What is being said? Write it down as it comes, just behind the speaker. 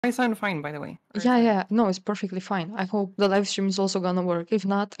I sound fine, by the way. Yeah, yeah. No, it's perfectly fine. I hope the live stream is also gonna work. If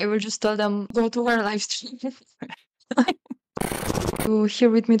not, I will just tell them go to our live stream. To here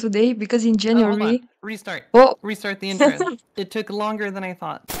with me today because in Oh, hold on. January. Restart. Oh, Restart the intro. It took longer than I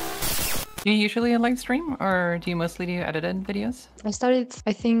thought. Do you usually live stream, or do you mostly do edited videos? I started,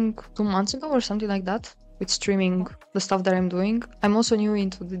 I think, 2 months ago or something like that with streaming the stuff that I'm doing. I'm also new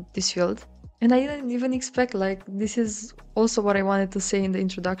into this field. And I didn't even expect, like, this is also what I wanted to say in the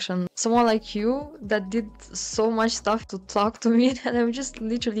introduction. Someone like you that did so much stuff to talk to me, and I'm just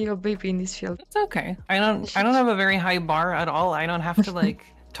literally a baby in this field. It's okay. I don't have a very high bar at all. I don't have to like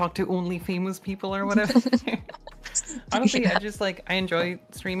talk to only famous people or whatever. Honestly, Yeah. I enjoy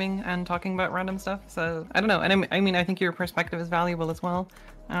streaming and talking about random stuff. So I don't know, and I mean I think your perspective is valuable as well.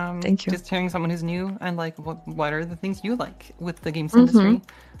 Thank you. Just hearing someone who's new and like what are the things you like with the games Mm-hmm. industry,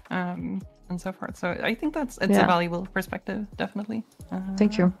 and so forth. So I think it's a Yeah. valuable perspective, definitely.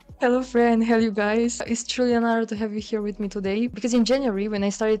 Thank you. Hello, friend. Hello, you guys. It's truly an honor to have you here with me today. Because in January, when I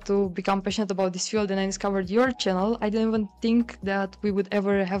started to become passionate about this field and I discovered your channel, I didn't even think that we would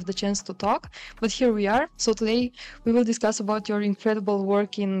ever have the chance to talk. But here we are. So today, we will discuss about your incredible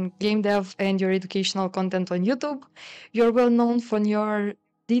work in game dev and your educational content on YouTube. You're well known for your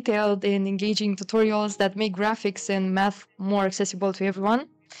detailed and engaging tutorials that make graphics and math more accessible to everyone,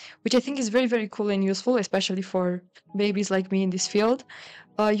 which I think is very, very cool and useful, especially for babies like me in this field.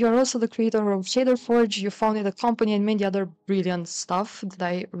 You are also the creator of Shader Forge. You founded a company and many other brilliant stuff that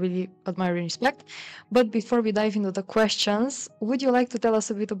I really admire and respect. But before we dive into the questions, would you like to tell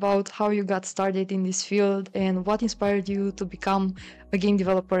us a bit about how you got started in this field and what inspired you to become a game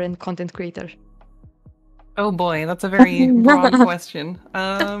developer and content creator? Oh boy, that's a very broad question.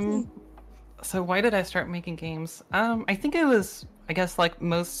 So why did I start making games? I think it was, I guess, like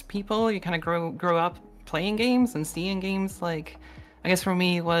most people, you kind of grow up playing games and seeing games. Like, I guess for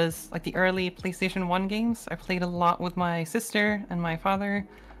me, it was like the early PlayStation 1 games. I played a lot with my sister and my father,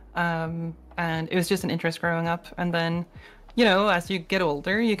 and it was just an interest growing up. And then, as you get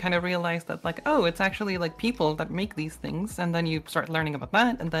older, you kind of realize that, like, oh, it's actually like people that make these things, and then you start learning about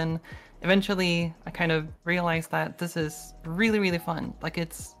that, and then eventually, I kind of realized that this is really, really fun. Like,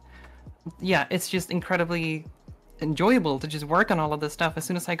 it's just incredibly enjoyable to just work on all of this stuff. As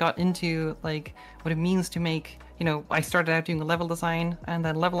soon as I got into like what it means to make, I started out doing level design and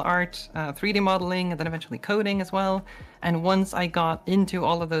then level art, 3D modeling, and then eventually coding as well. And once I got into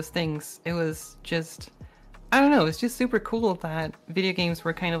all of those things, it was just, I don't know, it's just super cool that video games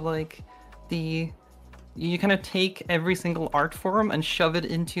were kind of like you kind of take every single art form and shove it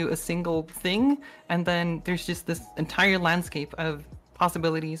into a single thing, and then there's just this entire landscape of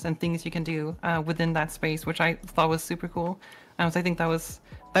possibilities and things you can do within that space, which I thought was super cool. So I think that was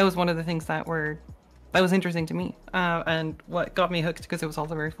one of the things that was interesting to me, and what got me hooked, because it was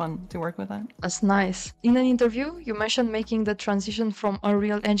also very fun to work with that. That's nice. In an interview, you mentioned making the transition from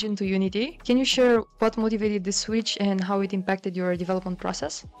Unreal Engine to Unity. Can you share what motivated the switch and how it impacted your development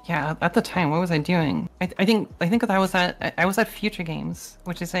process? Yeah, at the time, what was I doing? I think that I was at Future Games,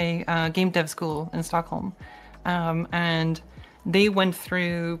 which is a game dev school in Stockholm, and they went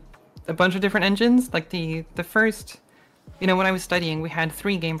through a bunch of different engines. Like the first, when I was studying, we had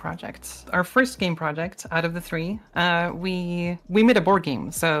 3 game projects. Our first game project out of the 3, we made a board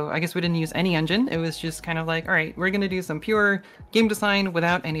game. So I guess we didn't use any engine. It was just kind of like, all right, we're gonna do some pure game design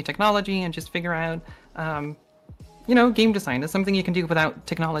without any technology and just figure out, game design is something you can do without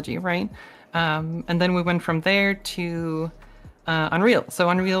technology, right? And then we went from there to Unreal. So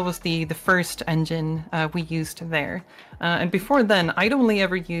Unreal was the first engine we used there. And before then, I'd only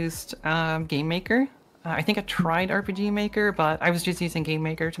ever used Game Maker. I think I tried RPG Maker, but I was just using Game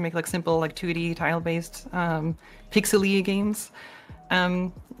Maker to make like simple, like 2D tile-based pixely games.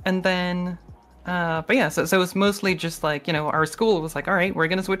 And then, but yeah, so it was mostly just like, our school was like, all right, we're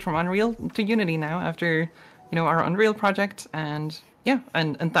gonna switch from Unreal to Unity now after, our Unreal project. And yeah,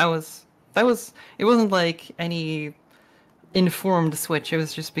 and that was, it wasn't like any informed switch. It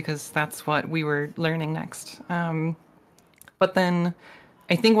was just because that's what we were learning next. But then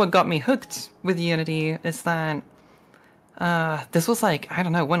I think what got me hooked with Unity is that this was like, I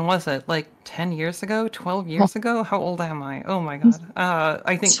don't know, when was it? Like 10 years ago, 12 Oh, years ago? How old am I? Oh my God.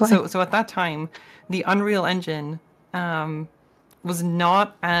 I it's think fine. so at that time, the Unreal Engine was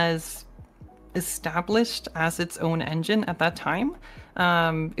not as established as its own engine at that time.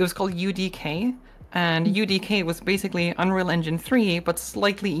 It was called UDK, and UDK was basically Unreal Engine 3, but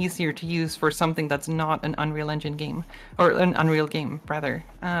slightly easier to use for something that's not an Unreal Engine game, or an Unreal game, rather.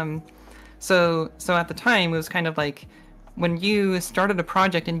 So at the time, it was kind of like when you started a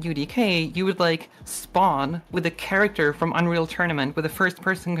project in UDK, you would like spawn with a character from Unreal Tournament with a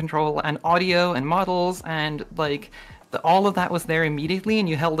first-person control and audio and models and like all of that was there immediately, and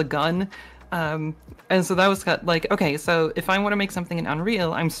you held a gun. And so that was like, okay, so if I want to make something in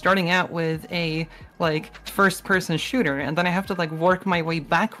Unreal, I'm starting out with a like first-person shooter, and then I have to like work my way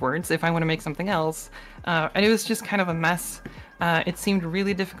backwards if I want to make something else. And it was just kind of a mess. It seemed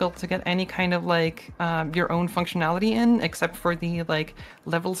really difficult to get any kind of like your own functionality in, except for the like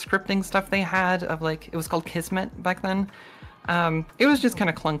level scripting stuff they had of like, it was called Kismet back then. It was just kind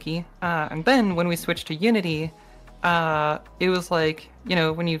of clunky. And then when we switched to Unity, it was like, you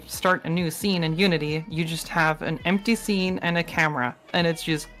know, when you start a new scene in Unity, you just have an empty scene and a camera, and it's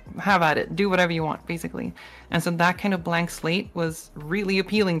just have at it, do whatever you want, basically. And so that kind of blank slate was really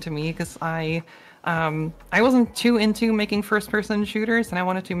appealing to me because I wasn't too into making first-person shooters, and I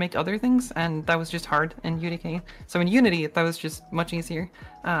wanted to make other things, and that was just hard in UDK. So in Unity, that was just much easier.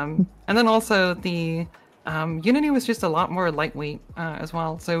 And then also the Unity was just a lot more lightweight as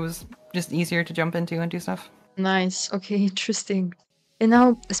well, so it was just easier to jump into and do stuff. Nice. Okay, interesting. And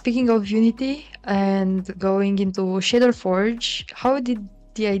now, speaking of Unity and going into Shader Forge, how did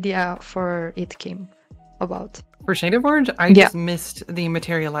the idea for it came about? For Shader Forge, I just missed the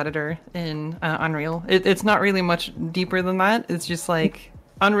material editor in Unreal. It's not really much deeper than that. It's just like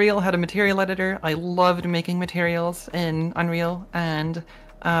Unreal had a material editor. I loved making materials in Unreal, and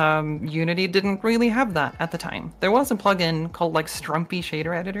Unity didn't really have that at the time. There was a plugin called like Strumpy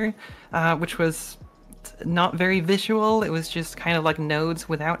Shader Editor, which was not very visual. It was just kind of like nodes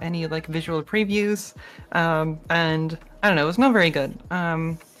without any like visual previews, and I don't know, it was not very good.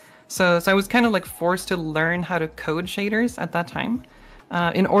 So I was kind of like forced to learn how to code shaders at that time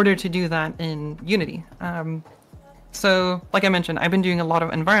in order to do that in Unity. So like I mentioned, I've been doing a lot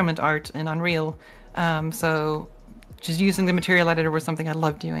of environment art in Unreal, so just using the material editor was something I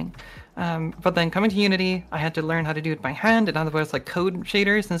loved doing. But then coming to Unity, I had to learn how to do it by hand. In other words, like code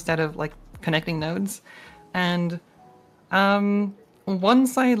shaders instead of like connecting nodes. And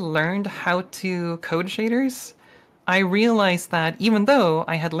once I learned how to code shaders, I realized that even though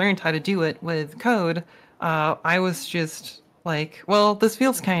I had learned how to do it with code, I was just like, well, this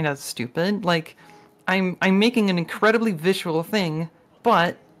feels kind of stupid. Like, I'm making an incredibly visual thing,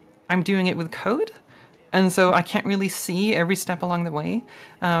 but I'm doing it with code, and so I can't really see every step along the way.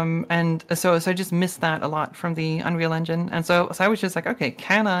 And so I just missed that a lot from the Unreal Engine. And so I was just like, okay,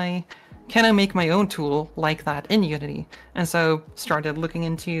 can I make my own tool like that in Unity? And so started looking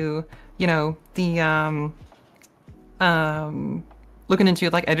into, you know, the looking into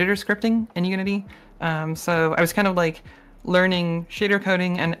like editor scripting in Unity. So I was kind of like learning shader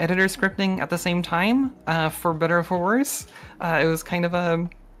coding and editor scripting at the same time, for better or for worse. It was kind of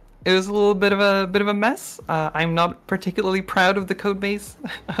it was a little bit of a mess. I'm not particularly proud of the code base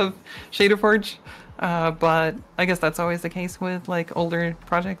of Shader Forge, but I guess that's always the case with like older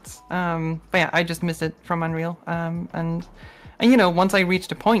projects. But yeah, I just missed it from Unreal, and you know, once I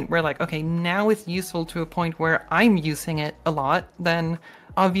reached a point where like, okay, now it's useful to a point where I'm using it a lot, then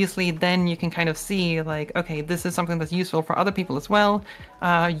obviously then you can kind of see like, okay, this is something that's useful for other people as well.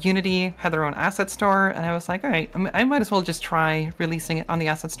 Unity had their own asset store, and I was like, all right, I might as well just try releasing it on the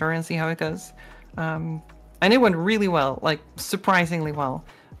asset store and see how it goes. And it went really well, like surprisingly well.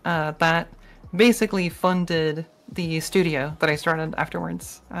 That basically funded the studio that I started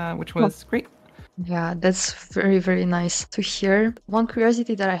afterwards, which was great. Yeah, that's very, very nice to hear. One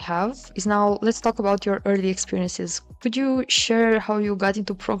curiosity that I have is, now let's talk about your early experiences. Could you share how you got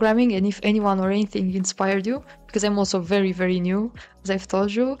into programming, and if anyone or anything inspired you? Because I'm also very, very new, as I've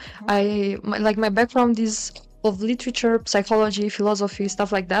told you. My background is of literature, psychology, philosophy,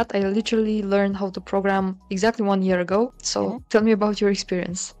 stuff like that. I literally learned how to program exactly 1 year ago. So tell me about your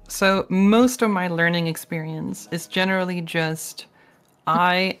experience. So most of my learning experience is generally just,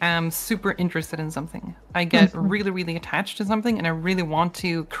 I am super interested in something. I get really, really attached to something, and I really want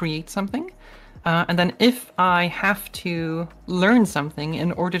to create something. And then if I have to learn something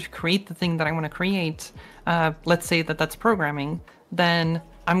in order to create the thing that I want to create, let's say that that's programming, then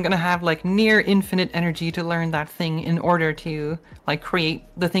I'm going to have like near infinite energy to learn that thing in order to like create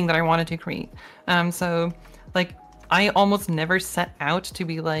the thing that I wanted to create. So like, I almost never set out to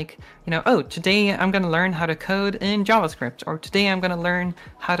be like, you know, oh, today I'm going to learn how to code in JavaScript, or today I'm going to learn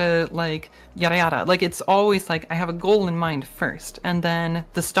how to like yada yada. Like, it's always like I have a goal in mind first, and then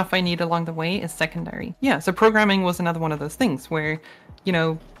the stuff I need along the way is secondary. Yeah, so programming was another one of those things where, you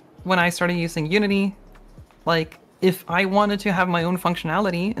know, when I started using Unity, like if I wanted to have my own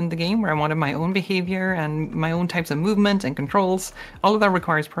functionality in the game, where I wanted my own behavior and my own types of movement and controls, all of that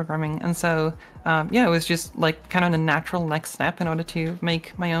requires programming. And so, yeah, it was just like kind of a natural next step in order to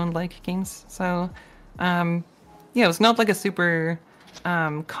make my own like games. So, yeah, it was not like a super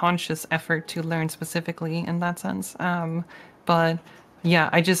conscious effort to learn specifically in that sense. But yeah,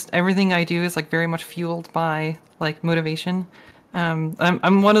 everything I do is like very much fueled by like motivation.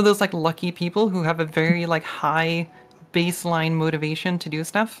 I'm one of those like lucky people who have a very like high baseline motivation to do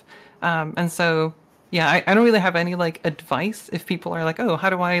stuff. And so yeah, I don't really have any like advice if people are like, oh, how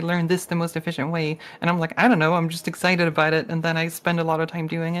do I learn this the most efficient way? And I'm like, I don't know, I'm just excited about it, and then I spend a lot of time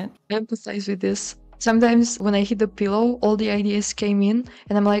doing it. I empathize with this. Sometimes when I hit the pillow, all the ideas came in,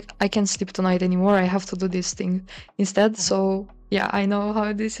 and I'm like, I can't sleep tonight anymore. I have to do this thing instead. So yeah, I know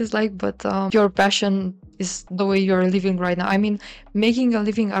how this is like, but your passion is the way you're living right now. I mean, making a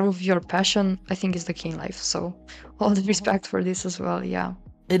living out of your passion, I think, is the key in life. So all the respect for this as well. Yeah.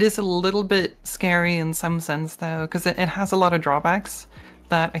 It is a little bit scary in some sense, though, because it has a lot of drawbacks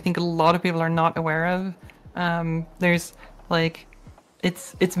that I think a lot of people are not aware of. There's like,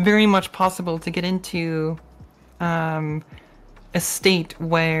 it's very much possible to get into a state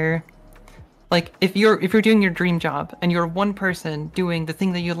where, like, if you're doing your dream job and you're one person doing the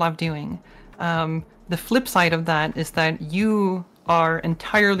thing that you love doing, the flip side of that is that you are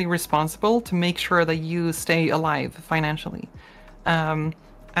entirely responsible to make sure that you stay alive financially.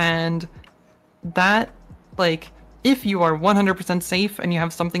 And that, like, if you are 100% safe and you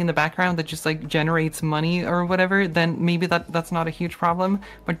have something in the background that just like generates money or whatever, then maybe that's not a huge problem.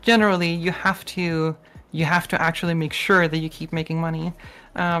 But generally, you have to actually make sure that you keep making money.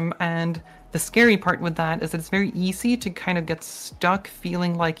 And the scary part with that is that it's very easy to kind of get stuck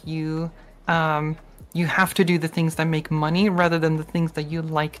feeling like you have to do the things that make money rather than the things that you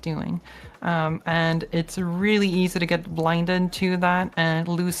like doing. And it's really easy to get blinded to that and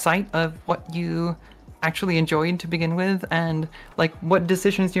lose sight of what you actually enjoyed to begin with, and like what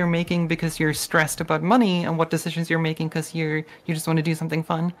decisions you're making because you're stressed about money, and what decisions you're making because you just want to do something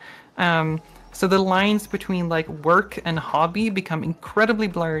fun. So the lines between like work and hobby become incredibly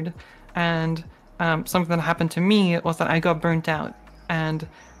blurred, and something that happened to me was that I got burnt out. And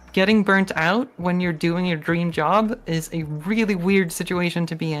getting burnt out when you're doing your dream job is a really weird situation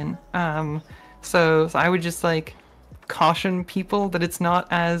to be in. So I would just like caution people that it's not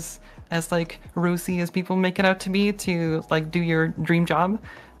as like rosy as people make it out to be to like do your dream job.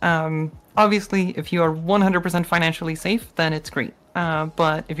 Obviously, if you are 100% financially safe, then it's great.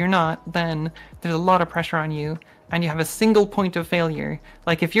 But if you're not, then there's a lot of pressure on you, and you have a single point of failure.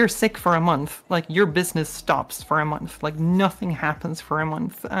 Like if you're sick for a month, like your business stops for a month. Like nothing happens for a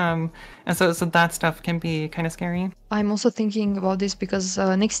month. And so that stuff can be kind of scary. I'm also thinking about this because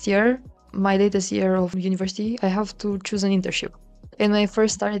next year, my latest year of university, I have to choose an internship. And when I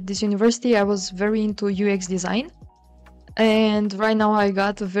first started this university, I was very into UX design. And right now I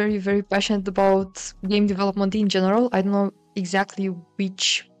got very, very passionate about game development in general. I don't know exactly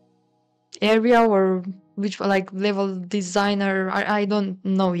which area or which like level designer, I don't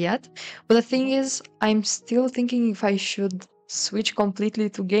know yet. But the thing is, I'm still thinking if I should switch completely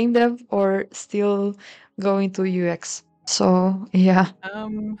to game dev or still go into UX. So yeah.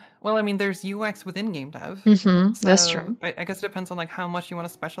 Well, I mean, there's UX within game dev. That's true. I guess it depends on like how much you want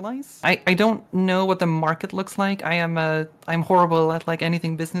to specialize. I don't know what the market looks like. I'm horrible at like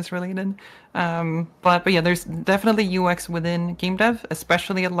anything business related. But yeah, there's definitely UX within game dev,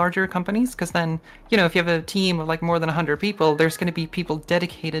 especially at larger companies, because then, you know, if you have a team of like more than 100 people, there's going to be people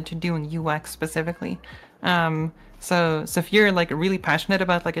dedicated to doing UX specifically. So if you're like really passionate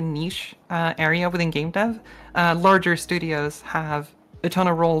about like a niche area within game dev, larger studios have a ton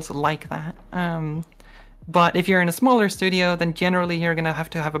of roles like that. But if you're in a smaller studio, then generally you're gonna have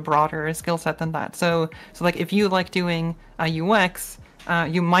to have a broader skill set than that. So like if you like doing UX,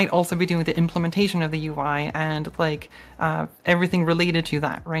 you might also be doing the implementation of the UI and like everything related to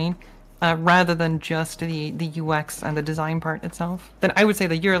that, right? Rather than just the UX and the design part itself. Then I would say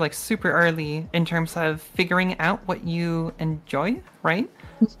that you're like super early in terms of figuring out what you enjoy, right?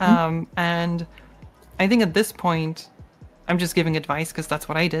 And I think at this point, I'm just giving advice because that's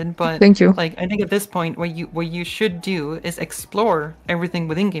what I did. But Thank you. Like I think at this point, what you should do is explore everything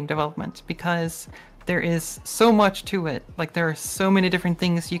within game development, because there is so much to it. Like there are so many different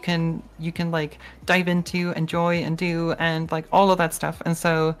things you can like dive into, enjoy, and do, and like all of that stuff. And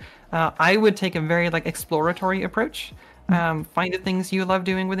so I would take a very like exploratory approach. Find the things you love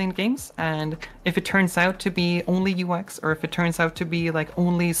doing within games, and if it turns out to be only UX, or if it turns out to be like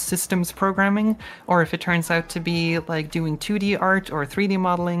only systems programming, or if it turns out to be like doing 2D art or 3D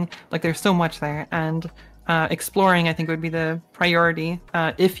modeling, like there's so much there, and exploring, I think, would be the priority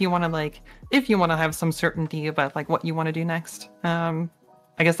if you want to have some certainty about like what you want to do next. I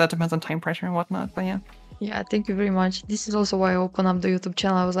guess that depends on time pressure and whatnot, but yeah. Yeah, thank you very much. This is also why I opened up the YouTube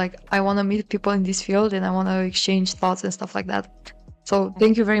channel. I was like, I want to meet people in this field and I want to exchange thoughts and stuff like that. So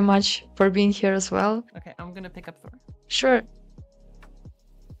thank you very much for being here as well. Okay, I'm gonna pick up Thor. Sure.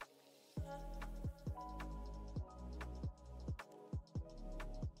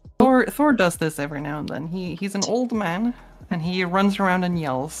 Thor does this every now and then. He's an old man and he runs around and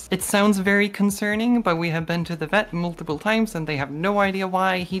yells. It sounds very concerning, but we have been to the vet multiple times and they have no idea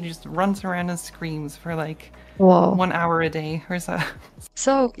why. He just runs around and screams for like Wow. 1 hour a day or so.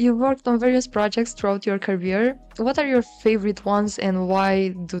 So you worked on various projects throughout your career. What are your favorite ones and why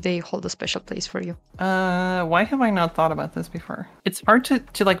do they hold a special place for you? Why have I not thought about this before? It's hard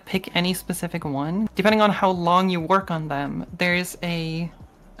to like pick any specific one. Depending on how long you work on them, there's a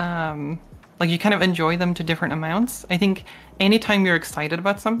like you kind of enjoy them to different amounts. I think anytime you're excited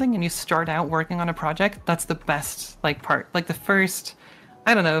about something and you start out working on a project, that's the best like part. Like the first,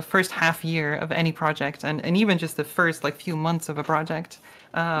 I don't know, first half year of any project and even just the first like few months of a project,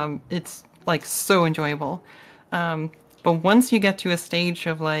 it's like so enjoyable. But once you get to a stage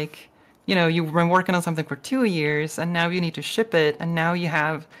of like, you know, you've been working on something for 2 years and now you need to ship it and now you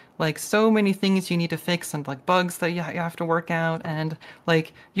have like so many things you need to fix and like bugs that you have to work out and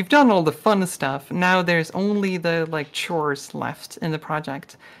like you've done all the fun stuff. Now there's only the like chores left in the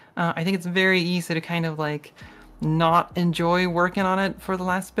project. I think it's very easy to kind of like not enjoy working on it for the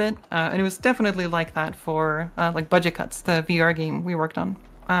last bit. And it was definitely like that for like Budget Cuts, the VR game we worked on,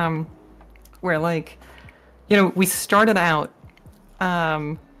 where like, you know, we started out,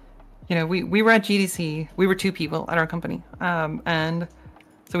 you know, we were at GDC, we were 2 people at our company, and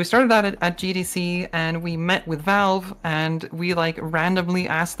so we started out at GDC and we met with Valve and we like randomly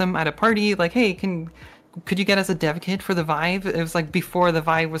asked them at a party, like, hey, could you get us a dev kit for the Vive? It was like before the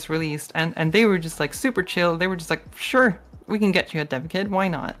Vive was released and they were just like super chill. They were just like, sure, we can get you a dev kit, why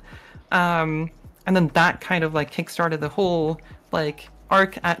not? And then that kind of like kickstarted the whole like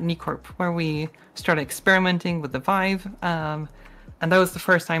arc at Nicorp where we started experimenting with the Vive. And that was the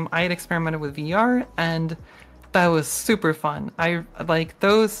first time I had experimented with VR and that was super fun. I like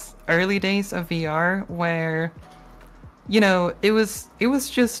those early days of VR where, you know, it was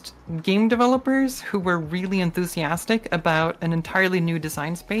just game developers who were really enthusiastic about an entirely new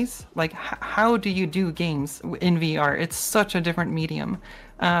design space. Like, how do you do games in VR? It's such a different medium.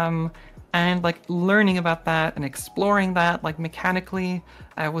 And like learning about that and exploring that like mechanically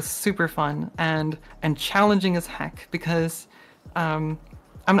was super fun and challenging as heck because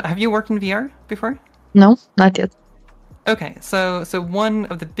have you worked in VR before? No, not yet. Okay, so one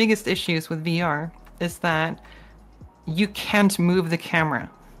of the biggest issues with VR is that you can't move the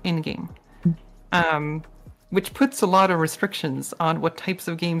camera in-game, which puts a lot of restrictions on what types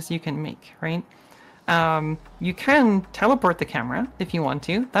of games you can make, right? You can teleport the camera if you want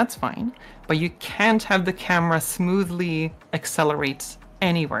to, that's fine, but you can't have the camera smoothly accelerate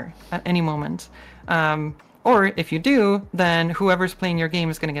anywhere at any moment. Or if you do, then whoever's playing your game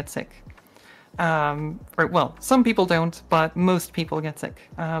is going to get sick. Or, well, some people don't, but most people get sick.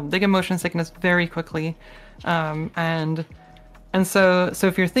 They get motion sickness very quickly. And so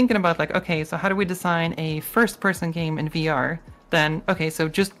if you're thinking about like, okay, so how do we design a first-person game in VR? Then, okay, so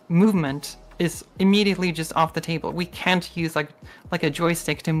just movement is immediately just off the table. We can't use like a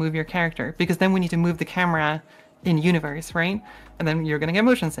joystick to move your character because then we need to move the camera in universe, right? And then you're gonna get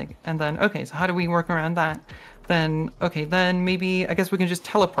motion sick. And then, okay, so how do we work around that? Then, okay, then maybe I guess we can just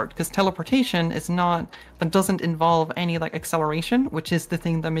teleport because teleportation is not, that doesn't involve any like acceleration, which is the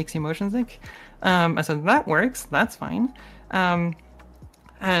thing that makes you motion sick. And so that works, that's fine. And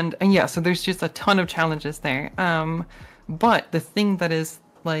yeah, so there's just a ton of challenges there. But the thing that is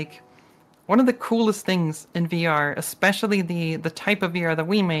like one of the coolest things in VR, especially the type of VR that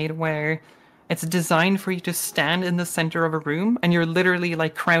we made where it's designed for you to stand in the center of a room and you're literally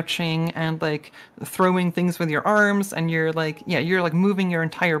like crouching and like throwing things with your arms and you're like, yeah, you're like moving your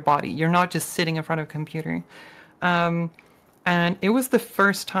entire body. You're not just sitting in front of a computer. And it was the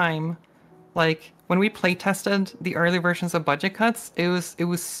first time, like when we play tested the early versions of Budget Cuts, it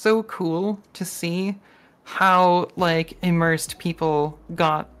was so cool to see how like immersed people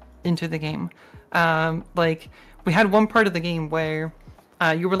got into the game. Like we had one part of the game where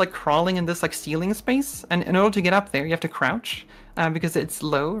you were like crawling in this like ceiling space, and in order to get up there, you have to crouch because it's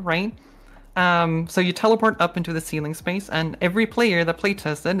low, right? So you teleport up into the ceiling space, and every player that play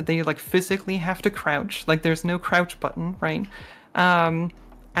tested, they like physically have to crouch. Like there's no crouch button, right? And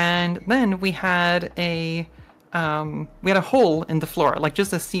then we had a we had a hole in the floor, like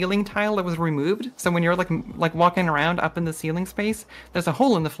just a ceiling tile that was removed. So when you're like walking around up in the ceiling space, there's a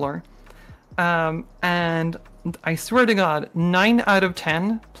hole in the floor. And I swear to God, 9 out of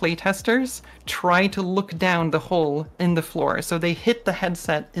 10 playtesters try to look down the hole in the floor. So they hit the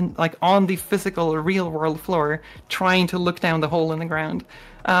headset in like on the physical real world floor, trying to look down the hole in the ground.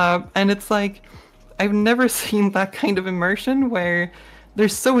 And it's like, I've never seen that kind of immersion where they're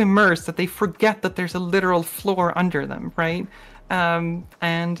so immersed that they forget that there's a literal floor under them, right?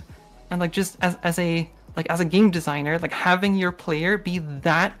 And like just as a game designer, like having your player be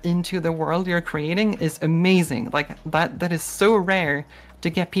that into the world you're creating is amazing. Like that is so rare to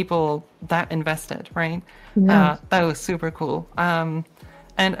get people that invested, right? Yeah. That was super cool. And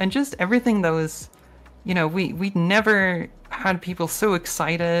just everything that was, you know, we never had people so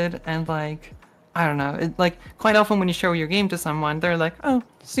excited and like, I don't know, like quite often when you show your game to someone, they're like, oh,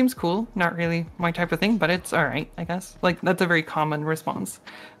 seems cool, not really my type of thing, but it's all right, I guess. Like that's a very common response.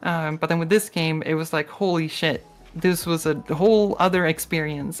 But then with this game, it was like, holy shit, this was a whole other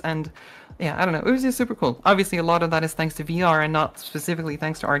experience. And yeah, I don't know, it was just super cool. Obviously, a lot of that is thanks to VR and not specifically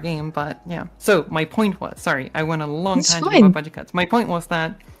thanks to our game, but yeah. So my point was, sorry, I went a long It's tangent fine. about budget cuts. My point was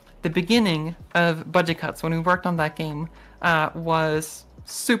that the beginning of budget cuts, when we worked on that game, was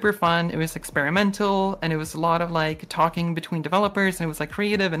super fun. It was experimental, and it was a lot of like talking between developers, and it was like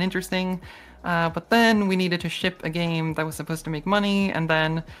creative and interesting. But then we needed to ship a game that was supposed to make money, and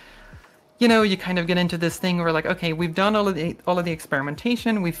then, you know, you kind of get into this thing where like, okay, we've done all of the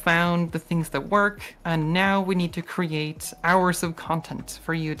experimentation, we found the things that work, and now we need to create hours of content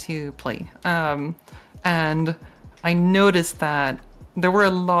for you to play. And I noticed that there were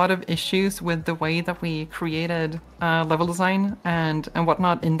a lot of issues with the way that we created level design and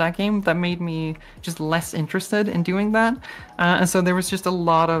whatnot in that game that made me just less interested in doing that. And so there was just a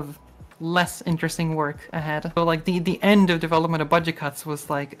lot of less interesting work ahead. So like the end of development of budget cuts was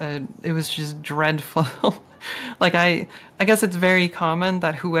like, it was just dreadful. Like I guess it's very common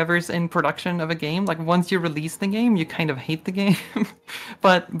that whoever's in production of a game, like once you release the game, you kind of hate the game.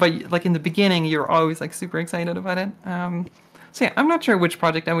 but like in the beginning, you're always like super excited about it. So yeah, I'm not sure which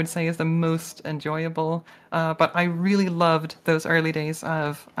project I would say is the most enjoyable, but I really loved those early days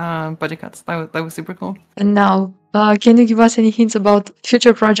of budget cuts. That was super cool. And now, can you give us any hints about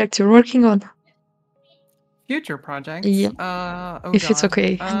future projects you're working on? Future projects? Yeah, Oh if it's God.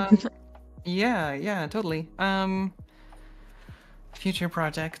 okay. Yeah, totally. Future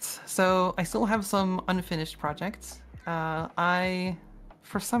projects. So I still have some unfinished projects.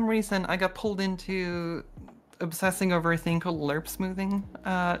 For some reason, I got pulled into obsessing over a thing called lerp smoothing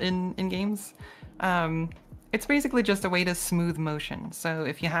in games. It's basically just a way to smooth motion. So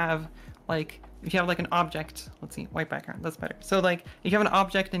if you have like an object, let's see, white background, that's better. So like if you have an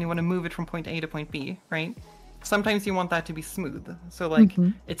object and you want to move it from point A to point B, right? Sometimes you want that to be smooth. So like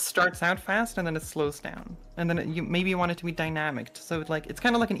it starts out fast and then it slows down. And then maybe you want it to be dynamic. So like it's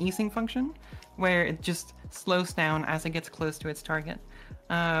kind of like an easing function where it just slows down as it gets close to its target.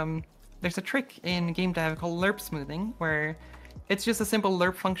 There's a trick in game dev called lerp smoothing, where it's just a simple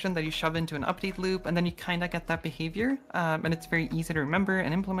lerp function that you shove into an update loop, and then you kind of get that behavior, and it's very easy to remember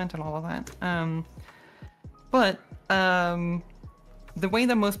and implement and all of that. But the way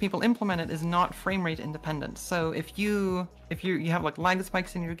that most people implement it is not frame rate independent. So if you have like lag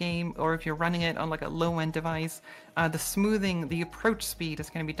spikes in your game, or if you're running it on like a low-end device, the smoothing, the approach speed is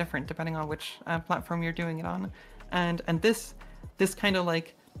going to be different depending on which platform you're doing it on. And this kind of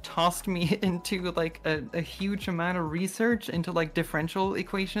like tossed me into like a huge amount of research into like differential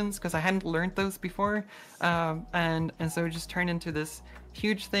equations, because I hadn't learned those before, and so it just turned into this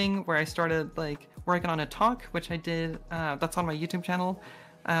huge thing where I started like working on a talk, which I did, that's on my YouTube channel.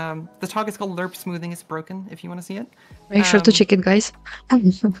 The talk is called Lerp Smoothing is Broken, if you want to see it. Make sure to check it, guys.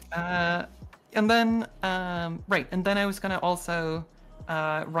 And then I was gonna also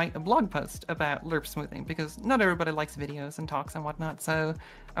write a blog post about lerp smoothing, because not everybody likes videos and talks and whatnot. So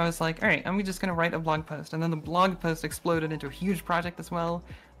I was like, all right, I'm just gonna write a blog post, and then the blog post exploded into a huge project as well.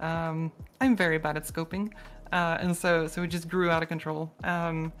 I'm very bad at scoping, and so it just grew out of control.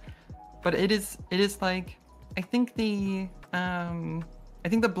 But it is like, I think the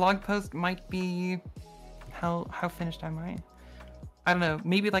blog post might be, how finished am I? I don't know,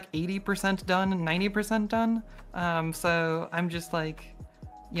 maybe like 80% done and 90% done. So I'm just like,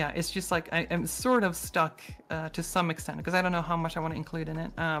 yeah, it's just like I'm sort of stuck to some extent, because I don't know how much I want to include in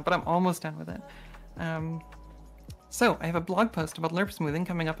it, but I'm almost done with it. So I have a blog post about lerp smoothing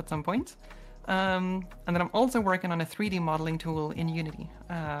coming up at some point. And then I'm also working on a 3D modeling tool in Unity.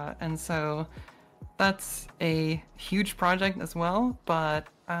 And so that's a huge project as well, but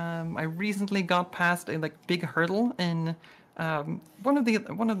I recently got past a like big hurdle in one of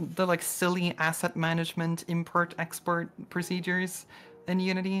the like silly asset management import export procedures in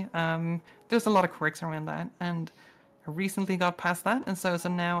Unity. There's a lot of quirks around that, and I recently got past that, and so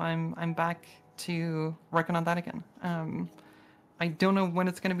now I'm back to working on that again. I don't know when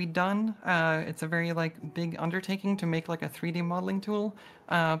it's going to be done. It's a very like big undertaking to make like a 3D modeling tool,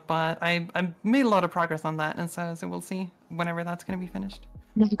 but I made a lot of progress on that, and so we'll see whenever that's going to be finished.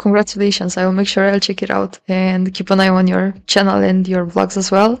 Congratulations. I will make sure I'll check it out and keep an eye on your channel and your vlogs as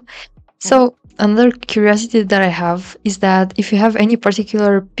well. So another curiosity that I have is that if you have any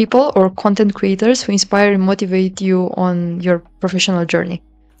particular people or content creators who inspire and motivate you on your professional journey.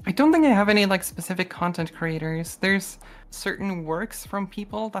 I don't think I have any like specific content creators. There's certain works from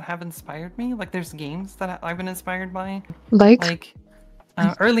people that have inspired me. Like there's games that I've been inspired by. Like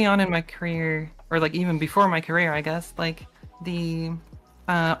early on in my career, or like even before my career, I guess, like the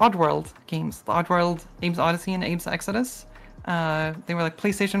Oddworld games, the Oddworld, Abe's Odyssey and Abe's Exodus. They were like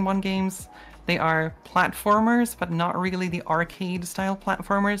PlayStation 1 games. They are platformers, but not really the arcade style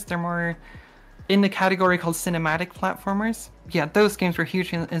platformers. They're more in the category called cinematic platformers. Yeah, those games were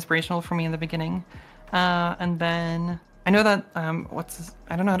hugely inspirational for me in the beginning. And then I know that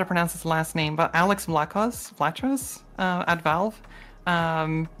I don't know how to pronounce his last name, but Alex Vlachos at Valve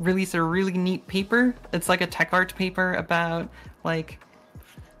released a really neat paper. It's like a tech art paper about like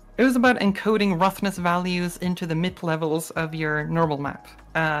it was about encoding roughness values into the mid levels of your normal map,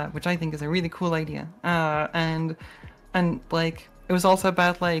 which I think is a really cool idea. And like it was also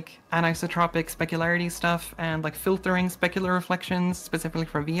about like anisotropic specularity stuff and like filtering specular reflections specifically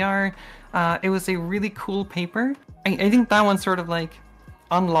for VR. It was a really cool paper. I think that one sort of like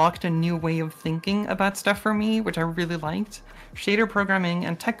unlocked a new way of thinking about stuff for me, which I really liked. Shader programming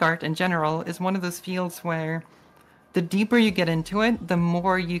and tech art in general is one of those fields where the deeper you get into it, the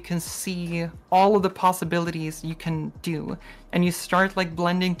more you can see all of the possibilities you can do. And you start like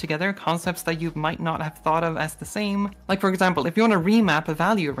blending together concepts that you might not have thought of as the same. Like for example, if you want to remap a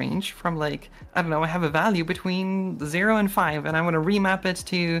value range from like, I don't know, I have a value between 0 and 5 and I want to remap it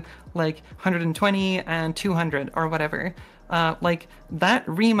to like 120 and 200 or whatever. Like that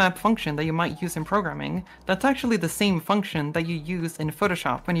remap function that you might use in programming, that's actually the same function that you use in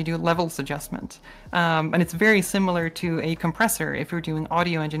Photoshop when you do levels adjustment. And it's very similar to a compressor if you're doing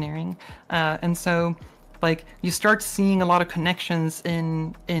audio engineering. And so like you start seeing a lot of connections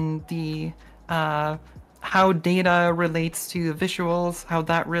in the how data relates to visuals, how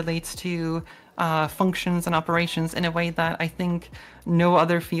that relates to functions and operations in a way that I think no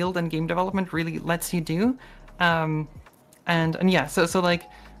other field in game development really lets you do. And yeah, so like,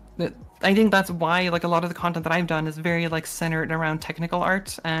 I think that's why like a lot of the content that I've done is very like centered around technical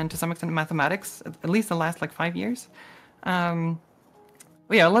art and to some extent mathematics, at least the last like 5 years.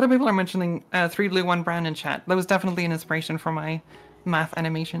 But yeah, a lot of people are mentioning 3 Blue 1 Brown in chat. That was definitely an inspiration for my math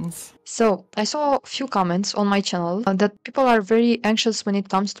animations. So I saw a few comments on my channel that people are very anxious when it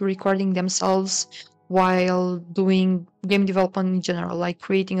comes to recording themselves while doing game development in general, like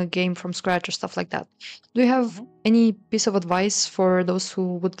creating a game from scratch or stuff like that. Do you have any piece of advice for those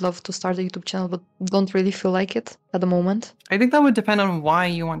who would love to start a YouTube channel but don't really feel like it at the moment? I think that would depend on why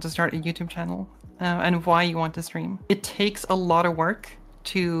you want to start a YouTube channel and why you want to stream. It takes a lot of work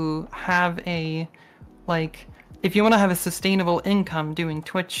to have a, like, if you want to have a sustainable income doing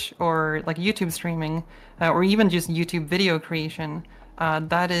Twitch or like YouTube streaming or even just YouTube video creation,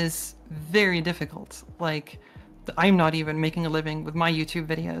 that is very difficult. Like, I'm not even making a living with my YouTube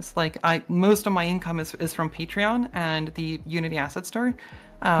videos. Like, most of my income is from Patreon and the Unity Asset Store.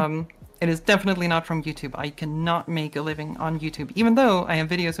 It is definitely not from YouTube. I cannot make a living on YouTube, even though I have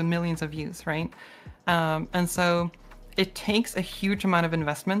videos with millions of views, right? And so it takes a huge amount of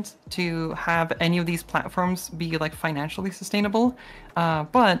investment to have any of these platforms be like financially sustainable.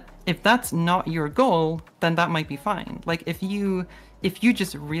 But if that's not your goal, then that might be fine. Like if you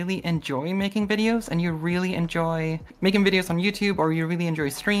just really enjoy making videos and you really enjoy making videos on YouTube, or you really enjoy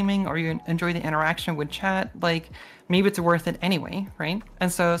streaming, or you enjoy the interaction with chat, like maybe it's worth it anyway, right?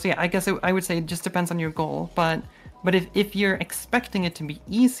 And so yeah, I guess I would say it just depends on your goal. But if you're expecting it to be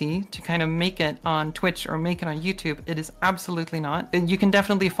easy to kind of make it on Twitch or make it on YouTube, it is absolutely not. And you can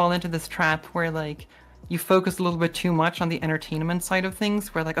definitely fall into this trap where like you focus a little bit too much on the entertainment side of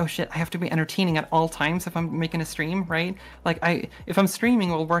things, where like, oh shit, I have to be entertaining at all times if I'm making a stream, right? Like if I'm streaming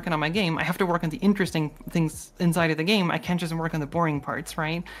while working on my game, I have to work on the interesting things inside of the game. I can't just work on the boring parts,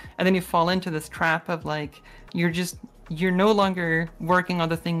 right? And then you fall into this trap of like, you're no longer working on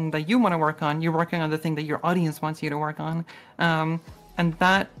the thing that you want to work on, you're working on the thing that your audience wants you to work on. and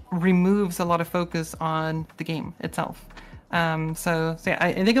that removes a lot of focus on the game itself. So yeah,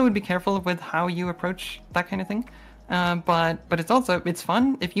 I think I would be careful with how you approach that kind of thing. But it's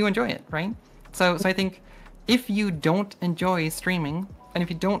fun if you enjoy it, right? So I think if you don't enjoy streaming and if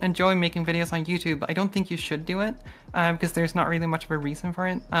you don't enjoy making videos on YouTube, I don't think you should do it because there's not really much of a reason for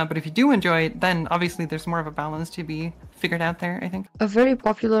it. But if you do enjoy it, then obviously there's more of a balance to be figured out there, I think. A very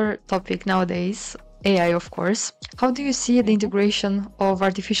popular topic nowadays, AI, of course. How do you see the integration of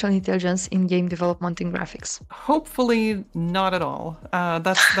artificial intelligence in game development and graphics? Hopefully not at all.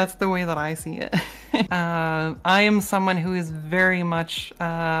 That's the way that I see it. I am someone who is very much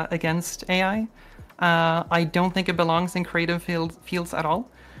against AI. I don't think it belongs in creative fields at all.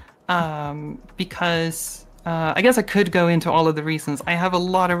 Because I guess I could go into all of the reasons. I have a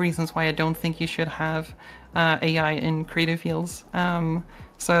lot of reasons why I don't think you should have AI in creative fields.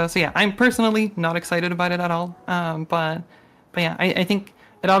 So yeah, I'm personally not excited about it at all. But yeah, I think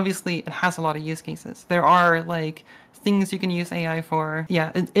it has a lot of use cases. There are like things you can use AI for.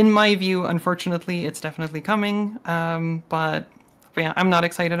 Yeah, in my view, unfortunately, it's definitely coming. But yeah, I'm not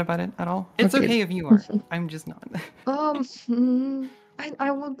excited about it at all. It's okay if you are. I'm just not.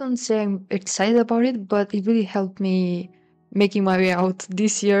 I wouldn't say I'm excited about it, but it really helped me making my way out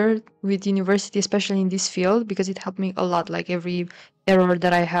this year with university, especially in this field, because it helped me a lot. Like every error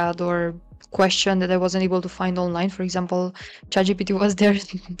that I had or question that I wasn't able to find online, for example, ChatGPT was there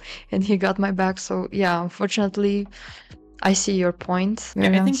and he got my back. So yeah, unfortunately, I see your point.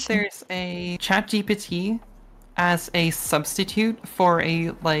 I think there's a ChatGPT as a substitute for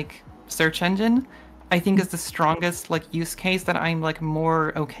a like search engine. I think is the strongest like use case that I'm like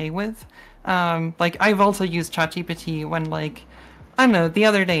more okay with. Like I've also used ChatGPT when like, I don't know, the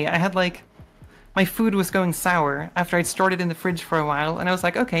other day I had like, my food was going sour after I'd stored it in the fridge for a while, and I was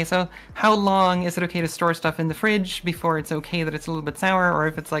like, okay, so how long is it okay to store stuff in the fridge before it's okay that it's a little bit sour, or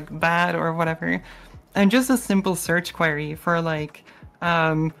if it's like bad or whatever? And just a simple search query for like,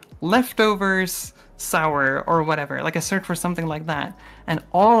 leftovers sour or whatever, like a search for something like that, and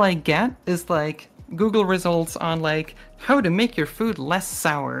all I get is like Google results on like how to make your food less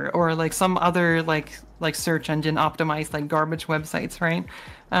sour or like some other like search engine optimized like garbage websites, right?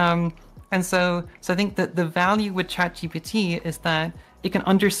 And so I think that the value with ChatGPT is that it can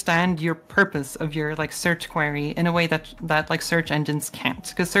understand your purpose of your like search query in a way that like search engines can't,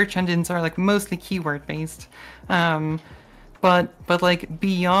 because search engines are like mostly keyword based. But like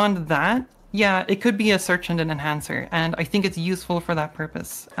beyond that, yeah, it could be a search engine enhancer, and I think it's useful for that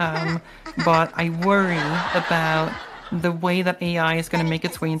purpose. But I worry about the way that AI is going to make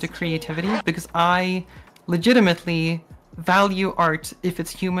its way into creativity, because I legitimately value art if it's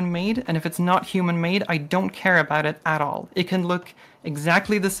human-made, and if it's not human-made, I don't care about it at all. It can look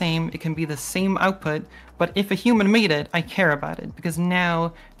exactly the same, it can be the same output, but if a human made it, I care about it, because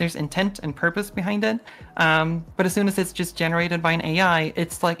now there's intent and purpose behind it. But as soon as it's just generated by an AI,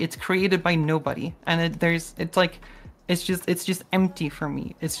 it's like it's created by nobody, and it's just empty for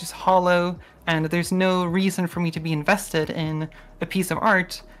me. It's just hollow, and there's no reason for me to be invested in a piece of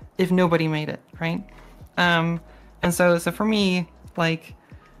art if nobody made it, right? And so for me, like,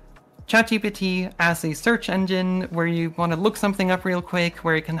 ChatGPT as a search engine where you want to look something up real quick,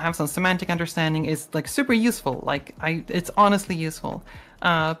 where it can have some semantic understanding, is like super useful. Like, it's honestly useful.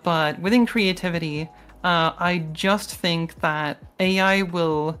 But within creativity, I just think that AI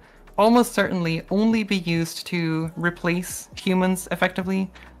will almost certainly only be used to replace humans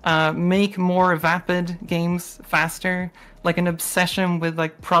effectively, make more vapid games faster, like an obsession with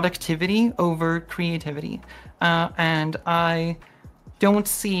like productivity over creativity. And I don't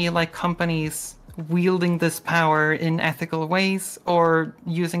see like companies wielding this power in ethical ways or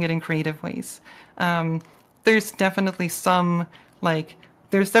using it in creative ways. There's definitely some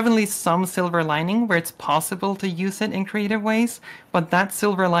silver lining where it's possible to use it in creative ways, but that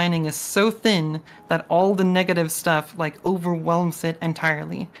silver lining is so thin that all the negative stuff like overwhelms it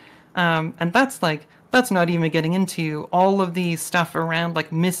entirely. And that's not even getting into all of the stuff around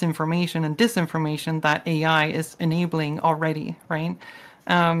like misinformation and disinformation that AI is enabling already, right?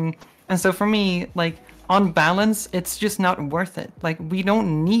 And so for me, like, on balance, it's just not worth it. Like, we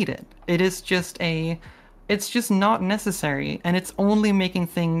don't need it. It's just not necessary, and it's only making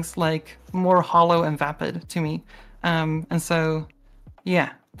things like more hollow and vapid to me. And so,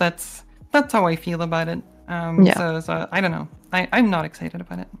 yeah, that's how I feel about it. So I don't know. I'm not excited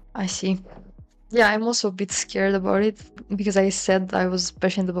about it. I see. Yeah, I'm also a bit scared about it because I said I was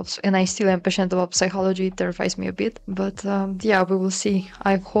passionate about, and I still am passionate about psychology. It terrifies me a bit, but yeah, we will see.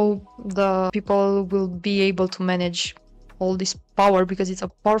 I hope the people will be able to manage all this power, because it's a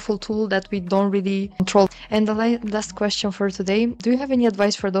powerful tool that we don't really control. And the last question for today, do you have any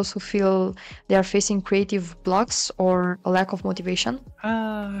advice for those who feel they are facing creative blocks or a lack of motivation?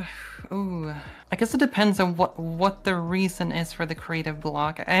 Ooh. I guess it depends on what the reason is for the creative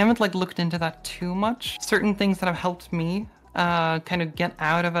block. I haven't like looked into that too much. Certain things that have helped me kind of get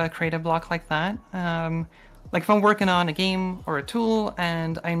out of a creative block like that. Like if I'm working on a game or a tool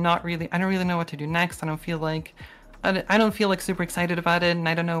and I don't really know what to do next. I don't feel like super excited about it, and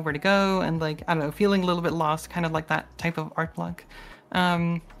I don't know where to go, and like, I don't know, feeling a little bit lost, kind of like that type of art block.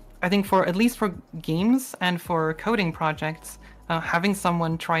 I think for, at least for games and for coding projects, having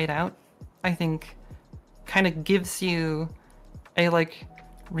someone try it out, I think kind of gives you a like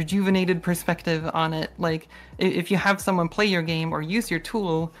rejuvenated perspective on it. Like if you have someone play your game or use your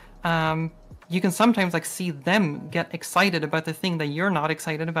tool, you can sometimes like see them get excited about the thing that you're not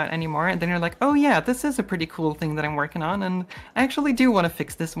excited about anymore, and then you're like, oh yeah, this is a pretty cool thing that I'm working on, and I actually do want to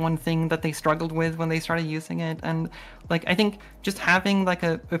fix this one thing that they struggled with when they started using it. And like, I think just having like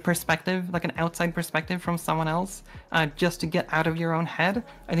a perspective, like an outside perspective from someone else, just to get out of your own head,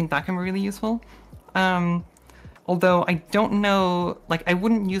 I think that can be really useful. Although I don't know, like I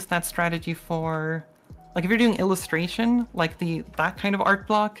wouldn't use that strategy for, like if you're doing illustration, like that kind of art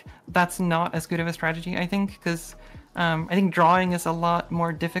block, that's not as good of a strategy, I think, because I think drawing is a lot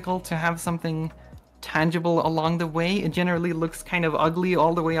more difficult to have something tangible along the way. It generally looks kind of ugly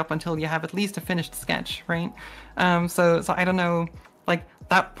all the way up until you have at least a finished sketch, right? So I don't know, like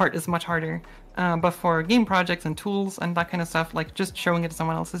that part is much harder. But for game projects and tools and that kind of stuff, like just showing it to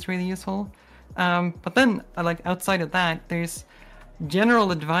someone else is really useful. But then, like outside of that, there's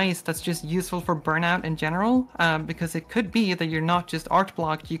general advice that's just useful for burnout in general, because it could be that you're not just art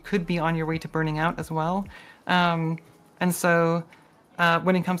blocked, you could be on your way to burning out as well. And so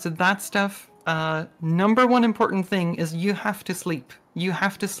when it comes to that stuff, number one important thing is you have to sleep. You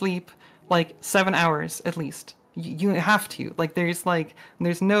have to sleep like 7 hours at least. You have to. Like there's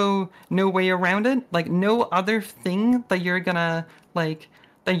no way around it. Like no other thing that you're gonna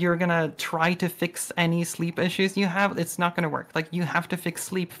try to fix any sleep issues you have, it's not gonna work. Like you have to fix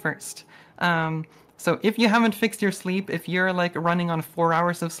sleep first. So if you haven't fixed your sleep, if you're like running on 4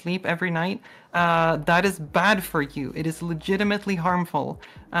 hours of sleep every night, that is bad for you. It is legitimately harmful.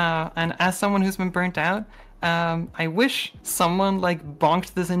 And as someone who's been burnt out, I wish someone like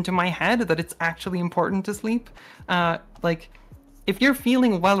bonked this into my head that it's actually important to sleep. Like if you're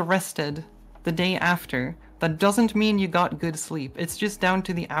feeling well rested the day after, that doesn't mean you got good sleep. It's just down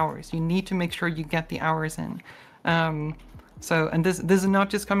to the hours. You need to make sure you get the hours in. And this is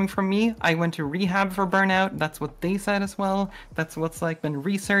not just coming from me. I went to rehab for burnout. That's what they said as well. That's what's like been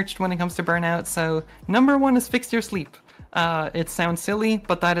researched when it comes to burnout. So number one is fix your sleep. It sounds silly,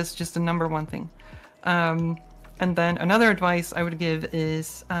 but that is just the number one thing. And then another advice I would give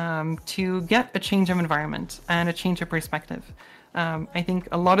is to get a change of environment and a change of perspective. I think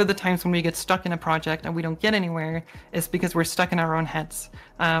a lot of the times when we get stuck in a project and we don't get anywhere is because we're stuck in our own heads.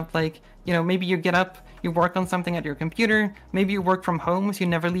 Like, you know, maybe you get up, you work on something at your computer, maybe you work from home, so you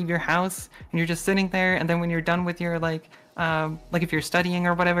never leave your house, and you're just sitting there, and then when you're done with your, like if you're studying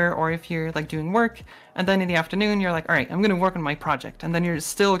or whatever, or if you're like doing work, and then in the afternoon you're like, all right, I'm gonna work on my project, and then you're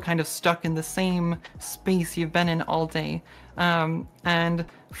still kind of stuck in the same space you've been in all day. And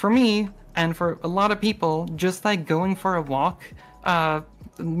for me, and for a lot of people, just like going for a walk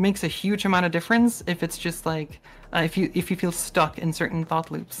makes a huge amount of difference if it's just like, if you feel stuck in certain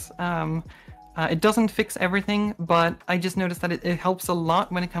thought loops. It doesn't fix everything, but I just noticed that it helps a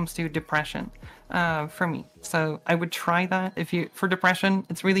lot when it comes to depression for me. So I would try that. For depression,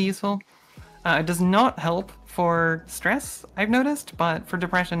 it's really useful. It does not help for stress, I've noticed, but for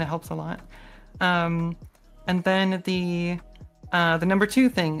depression, it helps a lot. And then the number two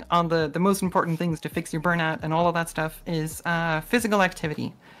thing on the most important things to fix your burnout and all of that stuff is physical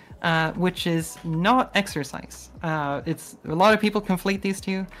activity, which is not exercise. It's a lot of people conflate these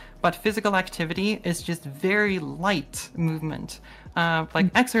two, but physical activity is just very light movement. Like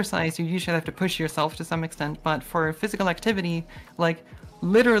exercise, you usually have to push yourself to some extent, but for physical activity, like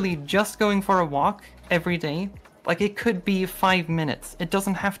literally just going for a walk every day, like it could be 5 minutes. It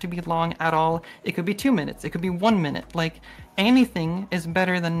doesn't have to be long at all. It could be 2 minutes. It could be 1 minute. Like anything is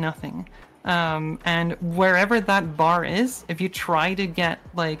better than nothing. And wherever that bar is, if you try to get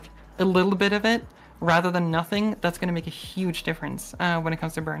like a little bit of it rather than nothing, that's going to make a huge difference when it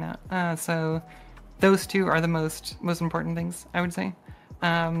comes to burnout. So those two are the most important things, I would say.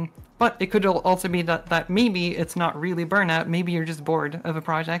 But it could also be that maybe it's not really burnout. Maybe you're just bored of a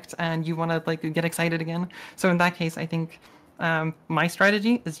project and you want to like get excited again. So in that case, I think my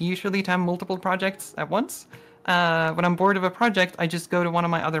strategy is usually to have multiple projects at once. when I'm bored of a project, I just go to one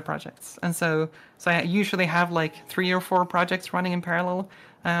of my other projects. And so I usually have like 3 or 4 projects running in parallel.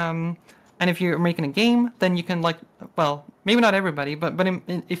 And if you're making a game, then you can like, well, maybe not everybody, but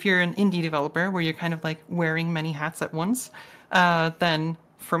if you're an indie developer where you're kind of like wearing many hats at once, then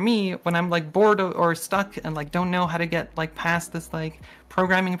for me, when I'm like bored or stuck and like don't know how to get like past this like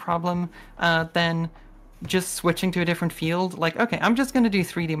programming problem, then just switching to a different field, like, okay, I'm just going to do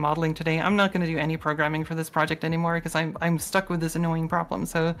 3D modeling today. I'm not going to do any programming for this project anymore because I'm stuck with this annoying problem.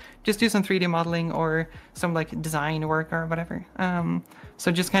 So just do some 3D modeling or some like design work or whatever.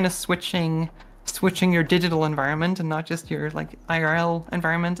 So just kind of switching your digital environment and not just your like IRL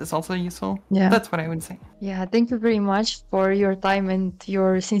environment is also useful. Yeah. That's what I would say. Yeah, thank you very much for your time and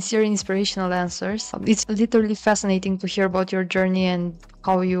your sincere, inspirational answers. It's literally fascinating to hear about your journey and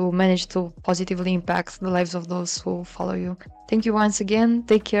how you managed to positively impact the lives of those who follow you. Thank you once again.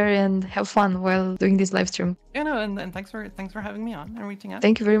 Take care and have fun while doing this live stream. Yeah, no, and thanks for having me on and reaching out.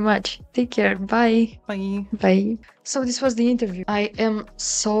 Thank you very much. Take care. Bye. Bye. Bye. So this was the interview. I am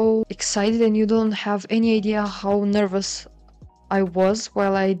so excited and you don't have any idea how nervous I was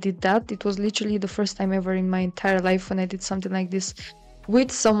while I did that. It was literally the first time ever in my entire life when I did something like this with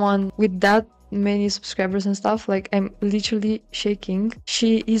someone with that many subscribers and stuff. Like, I'm literally shaking.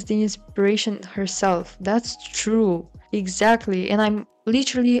 She is the inspiration herself. That's true. Exactly. And I'm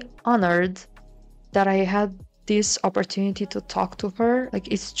literally honored that I had this opportunity to talk to her. Like,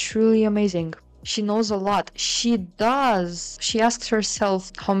 it's truly amazing. She knows a lot. She does. She asks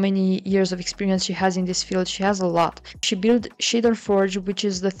herself how many years of experience she has in this field. She has a lot. She built Shader Forge, which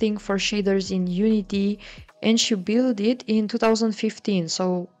is the thing for shaders in Unity, and she built it in 2015,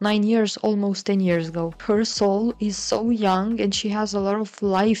 so 9 years, almost 10 years ago. Her soul is so young and she has a lot of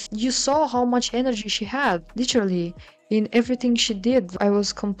life. You saw how much energy she had, literally, in everything she did. I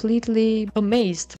was completely amazed.